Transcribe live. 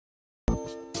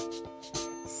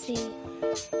See,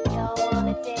 y'all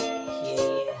wanna dance?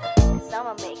 Yeah. Cause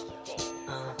I'ma make you dance.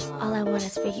 All I want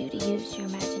is for you to use your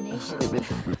imagination.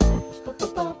 That's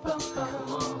all. Come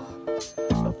on.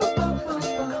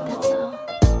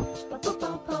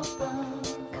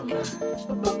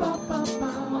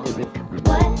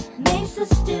 What makes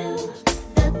us do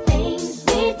the things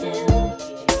we do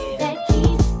that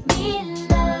keeps me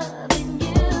loving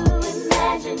you?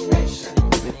 Imagination.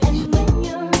 And when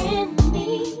you're in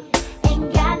me,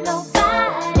 ain't got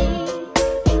nobody.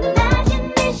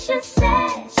 Imagination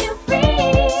sets you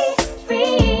free,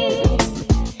 free.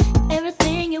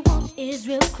 Everything you want is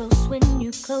real close when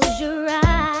you close your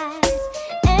eyes.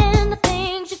 And the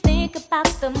things you think about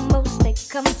the most, they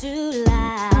come to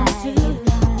life.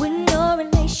 When your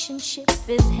relationship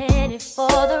is headed for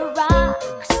the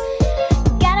rocks,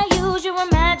 gotta use your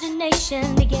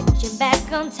imagination to get you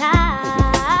back on top.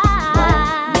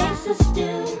 What makes us do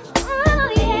the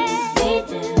things we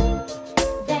do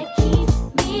that keeps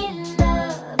me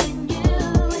loving you?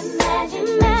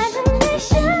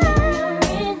 Imagination. You're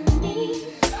in me,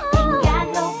 ain't got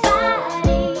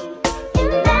nobody.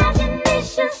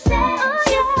 Imagination sets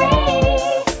you free,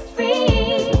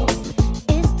 free.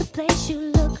 It's the place you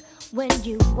look when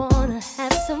you wanna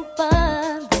have some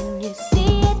fun. When you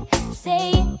see it,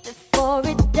 say it before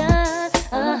it's done.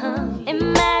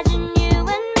 Imagine you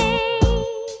and me,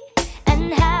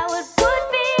 and how it would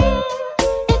be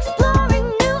exploring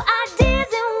new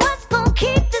ideas and what's gonna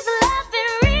keep this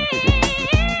loving real.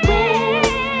 When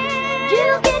you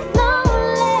get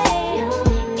lonely,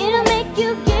 it'll make you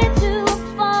get to a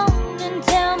phone and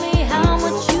tell me how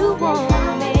much you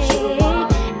want me.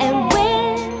 And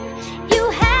when you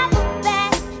have a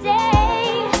bad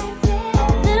day, a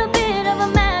little bit of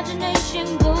imagination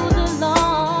goes a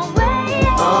long way.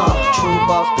 True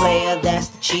boss player, that's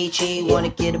the cheat sheet. Wanna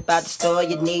get about the store,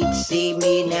 you need to see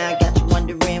me. Now I got you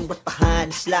wondering what's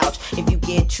behind the slouch. If you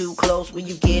get too close, when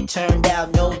you get turned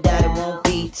out, no doubt it won't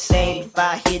be the same. If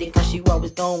I hit it, cause you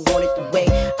always gon' want it the way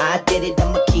I did it.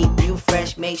 I'ma keep you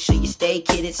fresh, make sure you stay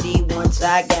kidded. See, once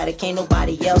I got it, can't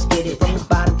nobody else get it. From the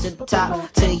bottom to the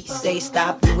top, till you say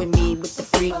stop. You and me with the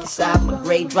freak inside my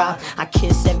gray drop. I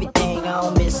kiss everything, I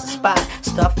don't miss a spot.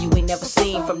 Stuff you ain't never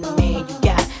seen from the man you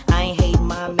got. I ain't hating,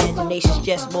 my imagination's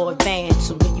just more advanced.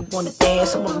 So when you wanna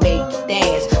dance, I'ma make you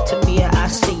dance. Tamia, I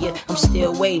see you, I'm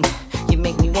still waiting. You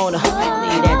make me wanna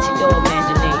leave that to your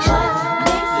imagination.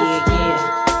 Yeah, yeah.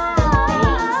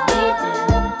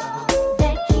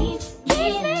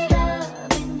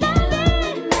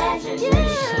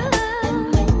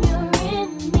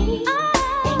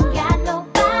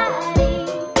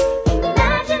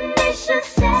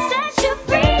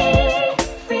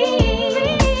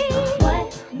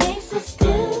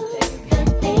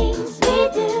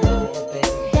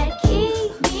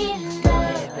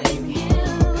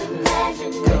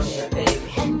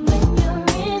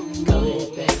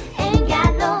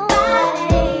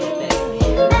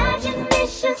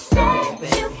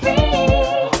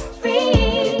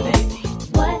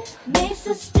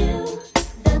 Us do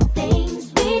the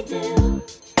things we do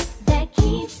that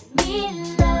keeps me